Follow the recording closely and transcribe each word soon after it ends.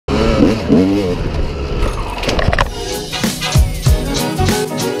What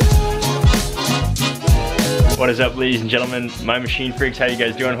is up, ladies and gentlemen, my machine freaks? How you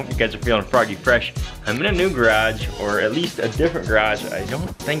guys doing? Hope you guys are feeling froggy fresh. I'm in a new garage, or at least a different garage. I don't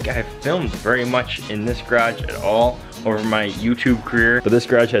think I've filmed very much in this garage at all over my YouTube career. But this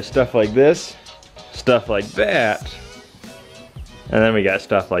garage has stuff like this, stuff like that, and then we got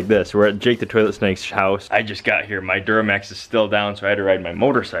stuff like this. We're at Jake the Toilet Snake's house. I just got here. My Duramax is still down, so I had to ride my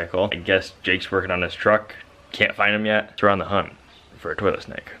motorcycle. I guess Jake's working on his truck. Can't find him yet. So we're on the hunt for a toilet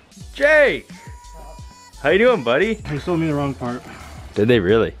snake. Jake! How you doing, buddy? They sold me the wrong part. Did they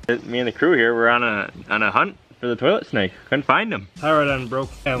really? Me and the crew here, we're on a hunt for the toilet snake. Couldn't find him. Tie rod end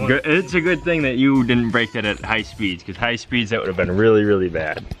broke. It's a good thing that you didn't break that at high speeds, because high speeds that would have been really, really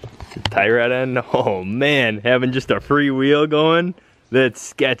bad. Tie rod end, oh man, having just a free wheel going, that's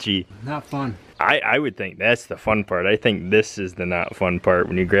sketchy. Not fun. I would think that's the fun part. I think this is the not fun part,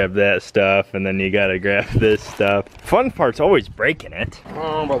 when you grab that stuff and then you gotta grab this stuff. Fun part's always breaking it. I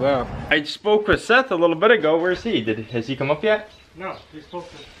don't know about that. I spoke with Seth a little bit ago. Where's he? Has he come up yet? No, he's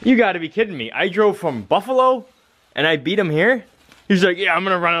supposed to. You gotta be kidding me. I drove from Buffalo and I beat him here? He's like, yeah, I'm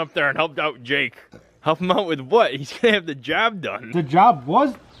gonna run up there and help out Jake. Help him out with what? He's gonna have the job done. The job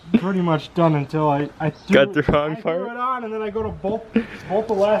was pretty much done until I got the wrong part. I threw it on and then I go to bolt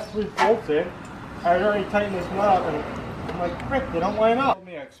the last 3 bolts in. I already tightened this one up and I'm like, frick, they don't line up. Told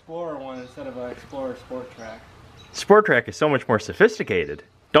me an Explorer one instead of an Explorer Sport Track. Sport Track is so much more sophisticated.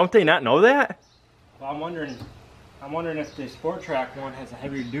 Don't they not know that? Well, I'm wondering if the Sport Track one has a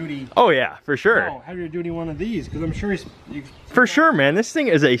heavier duty. Oh yeah, for sure. No, heavier duty one of these, because I'm sure for sure, man. This thing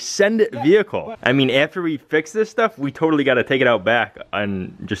is a send it vehicle. I mean, after we fix this stuff, we totally got to take it out back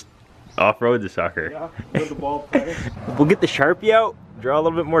and just off-road the sucker. Yeah, with the ball pedal. We'll get the Sharpie out, draw a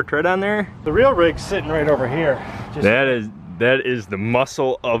little bit more tread on there. The real rig's sitting right over here. That is the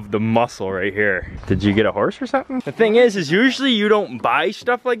muscle of the muscle right here. Did you get a horse or something? The thing is usually you don't buy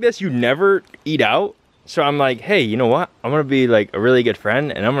stuff like this. You never eat out. So I'm like, hey, you know what? I'm gonna be like a really good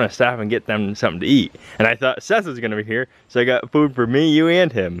friend and I'm gonna stop and get them something to eat. And I thought Seth was gonna be here, so I got food for me, you,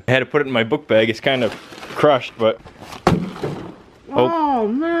 and him. I had to put it in my book bag. It's kind of crushed, but oh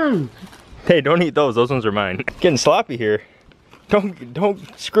man! Hey, don't eat those. Those ones are mine. Getting sloppy here. Don't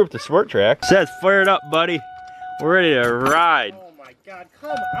screw up the Sport Track. Seth, fire it up, buddy. We're ready to ride. Oh my God!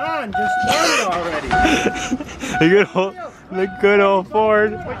 Come on, just start already. the good old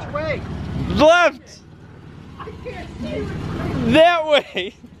Ford. Which way? Left. I can't see. That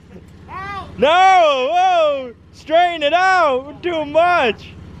way. Ow. No! Whoa! Straighten it out! Too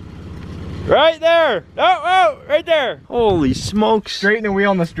much! Right there! Oh, right there! Holy smokes! Straighten the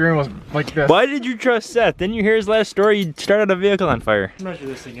wheel on the steering was like this. Why did you trust Seth? Didn't you hear his last story? He started a vehicle on fire. Measure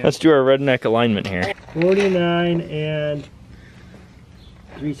this again. Let's do our redneck alignment here. 49 and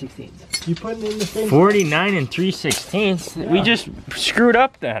 3/16. You putting in the same? 49 and 3/16. Yeah. We just screwed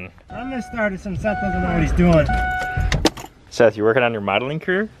up then. I'm gonna start it since Seth doesn't know what he's doing. Seth, you working on your modeling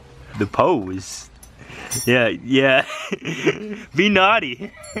career? The pose. Yeah. Be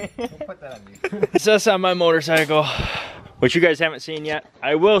naughty. Don't put that on me. Seth's on my motorcycle, which you guys haven't seen yet.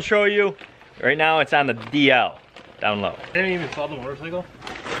 I will show you. Right now it's on the DL, down low. They haven't even saw the motorcycle?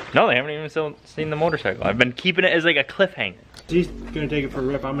 No, they haven't even seen the motorcycle. I've been keeping it as like a cliffhanger. He's gonna take it for a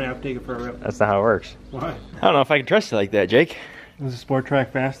rip. I'm gonna have to take it for a rip. That's not how it works. Why? I don't know if I can trust you like that, Jake. Is the Sport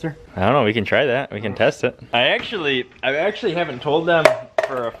Track faster? I don't know, we can try that. We can test it. I actually haven't told them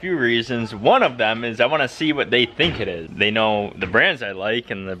for a few reasons. One of them is I want to see what they think it is. They know the brands I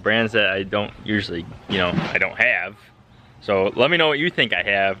like and the brands that I don't usually, I don't have. So let me know what you think I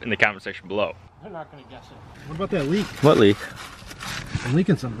have in the comment section below. They're not gonna guess it. What about that leak? What leak? I'm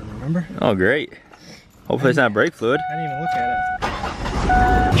leaking something, remember? Oh, great. Hopefully it's not brake fluid. I didn't even look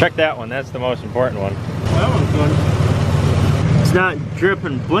at it. Check that one, that's the most important one. Well, that one's good. It's not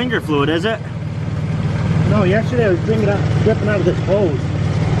dripping blinker fluid, is it? No, yesterday I was dripping out of this hose.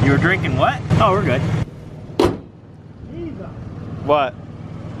 You were drinking what? Oh, we're good. Jesus. What?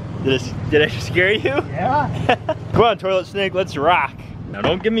 Did I scare you? Yeah. Come on, toilet snake, let's rock. Now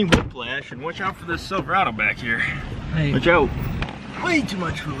don't give me whiplash and watch out for this Silverado back here. Hey. Watch out. Way too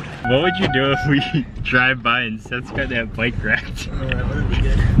much food. What would you do if we drive by and Seth's got that bike wrecked? Alright, what did we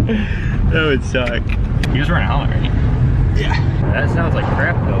get? That would suck. You was wearing a helmet, right? Yeah. That sounds like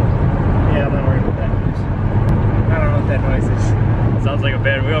crap though. Yeah, I'm not worried about that noise. I don't know what that noise is. It sounds like a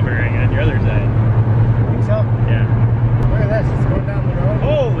bad wheel bearing on your other side. Think so? Yeah. Look at this, it's going down the road.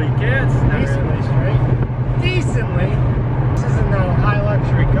 Holy cats! Decently straight. Decently? This isn't a high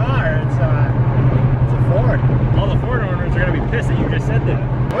luxury car, it's a Ford. All the Ford owners are gonna be pissed that you just said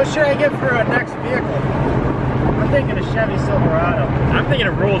that. What should I get for a next vehicle? I'm thinking a Chevy Silverado. I'm thinking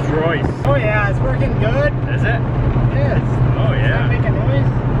of Rolls Rolls Royce. Oh yeah, it's working good. Is it? It is. Oh It's not yeah. making noise.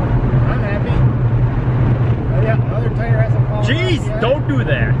 I'm happy. Oh yeah, another tire hasn't fallen Jeez, off yet. don't do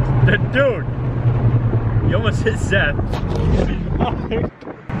that. Dude, you almost hit Seth.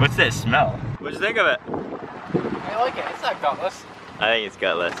 What's that smell? What'd you think of it? I like it. It's not gutless. I think it's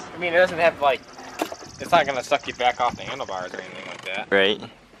gutless. I mean, it doesn't have like, it's not gonna suck you back off the handlebars or anything like that. Right?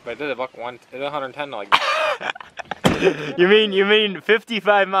 But it did a buck one, it did 110 like. You mean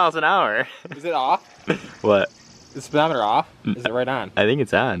 55 miles an hour? Is it off? What? Is the speedometer off? Is it right on? I think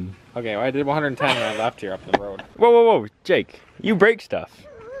it's on. Okay, well I did 110 when I left here up the road. Whoa, Jake, you break stuff.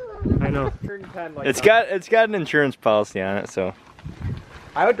 I know. 110 like It's got an insurance policy on it, so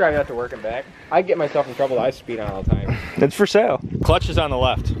I would drive that to work and back. I get myself in trouble. I speed on all the time. it's for sale. Clutch is on the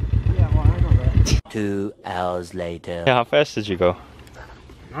left. Yeah, well I know that. 2 hours later. Yeah, how fast did you go?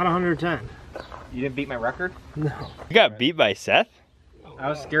 Not 110. You didn't beat my record? No. You got beat by Seth? I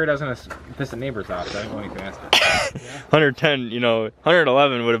was scared I was gonna piss the neighbors off, so I didn't go any faster. 110,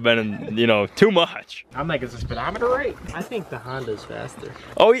 111 would have been, too much. I'm like, is the speedometer right? I think the Honda's faster.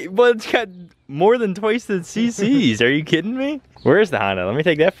 Oh, well, it's got more than twice the CCs. Are you kidding me? Where's the Honda? Let me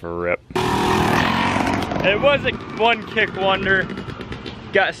take that for a rip. It was a one-kick wonder.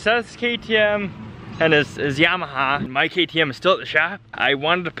 Got Seth's KTM and his Yamaha. My KTM is still at the shop. I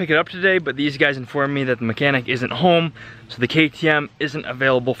wanted to pick it up today, but these guys informed me that the mechanic isn't home, so the KTM isn't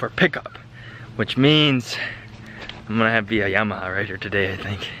available for pickup, which means I'm gonna have to be a Yamaha rider today, I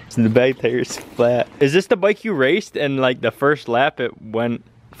think. So the back tire's flat. Is this the bike you raced and like the first lap it went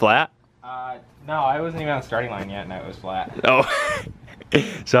flat? No, I wasn't even on the starting line yet and it was flat. Oh.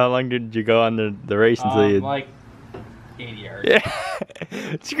 So how long did you go on the race until you... Like 80 yards.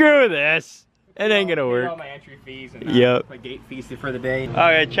 Yeah. Screw this. It ain't gonna All work. my entry fees and Yep. my gate fees for the day.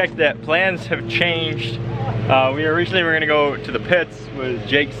 Okay, check that. Plans have changed. We originally were gonna go to the pits with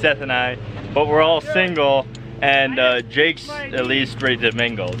Jake, Seth, and I, but we're all single, and Jake's at least ready to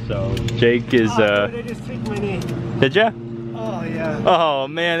mingle. So Jake is. Dude, I just tweaked my knee. Did ya? Oh yeah. Oh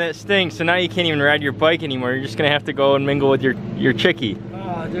man, that stinks. So now you can't even ride your bike anymore. You're just gonna have to go and mingle with your chickie.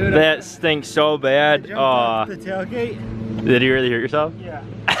 Oh dude. That stinks so bad. I off the tailgate. Did you really hurt yourself? Yeah.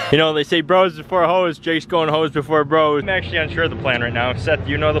 You know, they say bros before hoes, Jake's going hoes before bros. I'm actually unsure of the plan right now. Seth,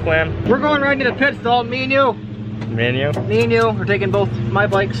 do you know the plan? We're going right to the pits, though. Me and you. Me and you? Me and you. We're taking both my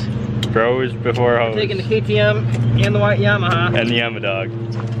bikes. Bros before hoes. Taking the KTM and the white Yamaha. And the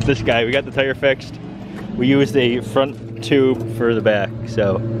Yamadog. This guy, we got the tire fixed. We used a front tube for the back,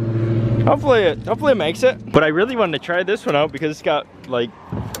 so hopefully it makes it. But I really wanted to try this one out because it's got like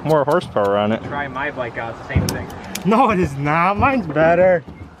more horsepower on it. Try my bike out. It's the same thing. No, it is not. Mine's better.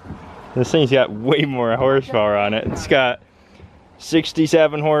 This thing's got way more horsepower on it. It's got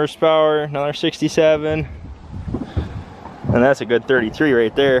 67 horsepower, another 67. And that's a good 33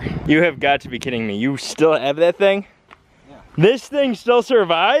 right there. You have got to be kidding me. You still have that thing? Yeah. This thing still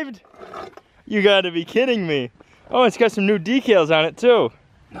survived? You gotta be kidding me. Oh, it's got some new decals on it too.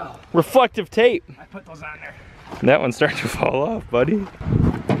 No. Reflective tape. I put those on there. That one's starting to fall off, buddy.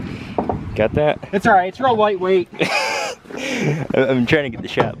 Got that? It's alright. It's real lightweight. I'm trying to get the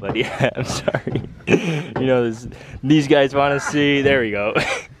shot, buddy. I'm sorry. You know, these guys want to see. There we go.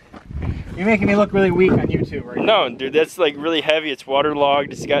 You're making me look really weak on YouTube right now. No, dude, that's like really heavy. It's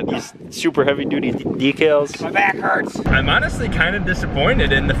waterlogged. It's got these super heavy duty decals. My back hurts. I'm honestly kind of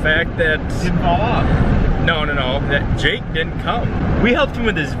disappointed in the fact that Didn't fall off. no, that Jake didn't come. We helped him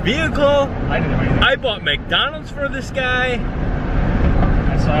with his vehicle. I didn't do anything. I bought McDonald's for this guy.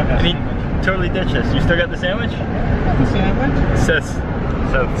 I saw that. And he totally ditched us. You still got the sandwich? The sandwich? Seth's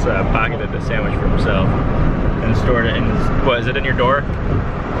pocketed the sandwich for himself and stored it in his, what, is it in your door?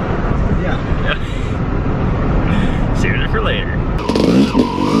 Yeah. Save it for later.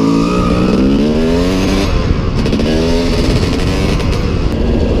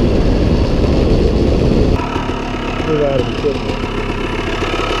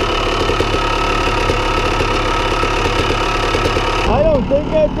 I don't think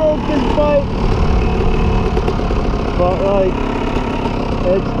I broke this bike, but like,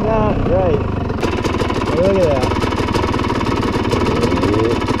 it's not right. Look at that.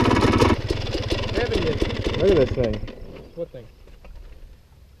 Look at this thing. What thing?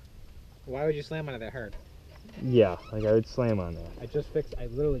 Why would you slam on it that hard? Yeah, like I would slam on that. I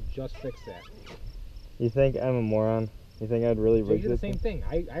literally just fixed that. You think I'm a moron? You think I'd really So rig you do the this same thing?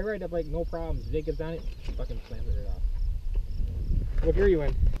 thing. I ride up like no problems. Jake gets on it, fucking slams it right off. What gear are you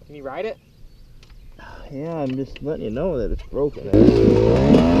in? Can you ride it? Yeah, I'm just letting you know that it's broken.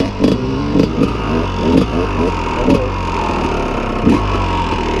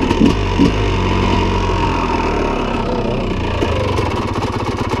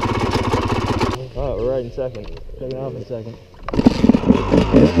 right in a second. Take it off in a second.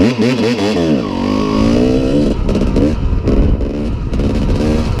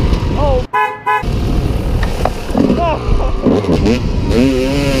 Oh!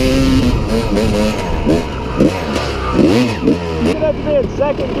 You're gonna have to be in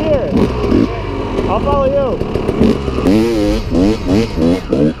second gear. I'll follow you.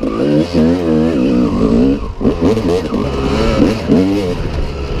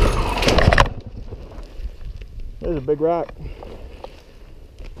 There's a big rock.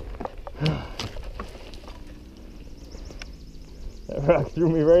 That rock threw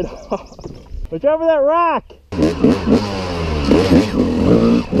me right off. Watch over that rock!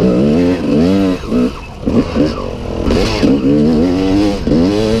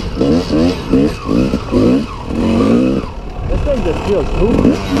 This thing just feels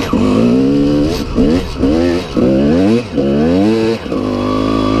poopy.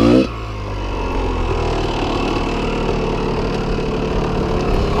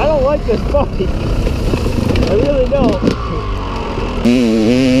 I don't like this bike. I really don't.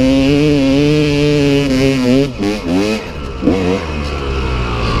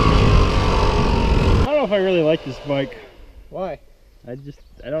 I don't know if I really like this bike. Why? I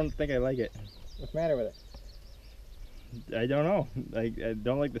don't think I like it. What's the matter with it? I don't know. I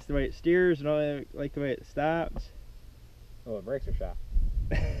don't like the way it steers. I don't like the way it stops. Oh, the brakes are shot.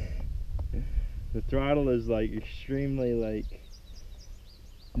 The throttle is like extremely like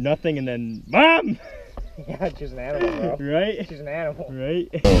nothing and then MOM! Yeah, she's an animal, bro. Right? She's an animal. Right?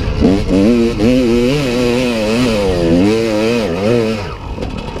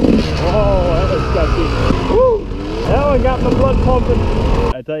 Oh, that was gutsy. Woo! That one got my blood pumping.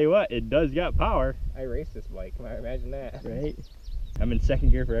 I tell you what, it does got power. I raced this bike. Imagine that. Right? I'm in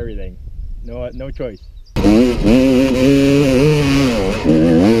second gear for everything. No choice.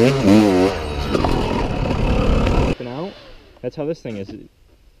 Out. That's how this thing is.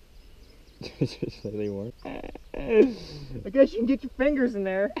 It's just slightly warm. I guess you can get your fingers in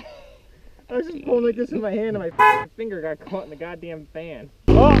there. I was just pulling like this in my hand and my finger got caught in the goddamn fan.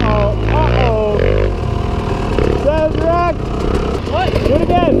 Uh-oh. Seth, rock! What? Do it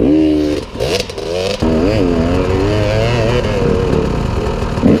again!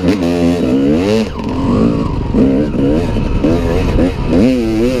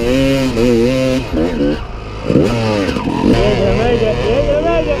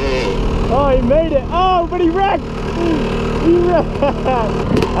 Oh, he made it! Oh, but he wrecked! He wrecked!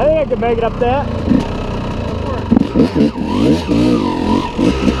 I think I can make it up there.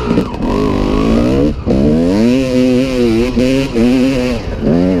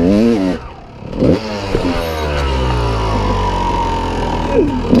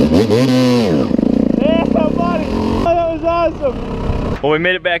 Yeah, buddy! Oh, that was awesome! Well, we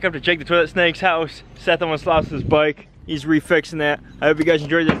made it back up to Jake the Toilet Snake's house. Seth almost lost his bike. He's refixing that. I hope you guys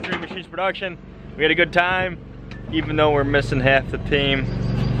enjoyed this Three Machines production. We had a good time, even though we're missing half the team.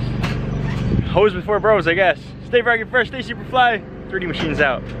 Hose before bros, I guess. Stay froggy fresh, stay super fly. 3D Machines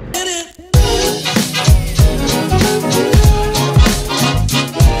out.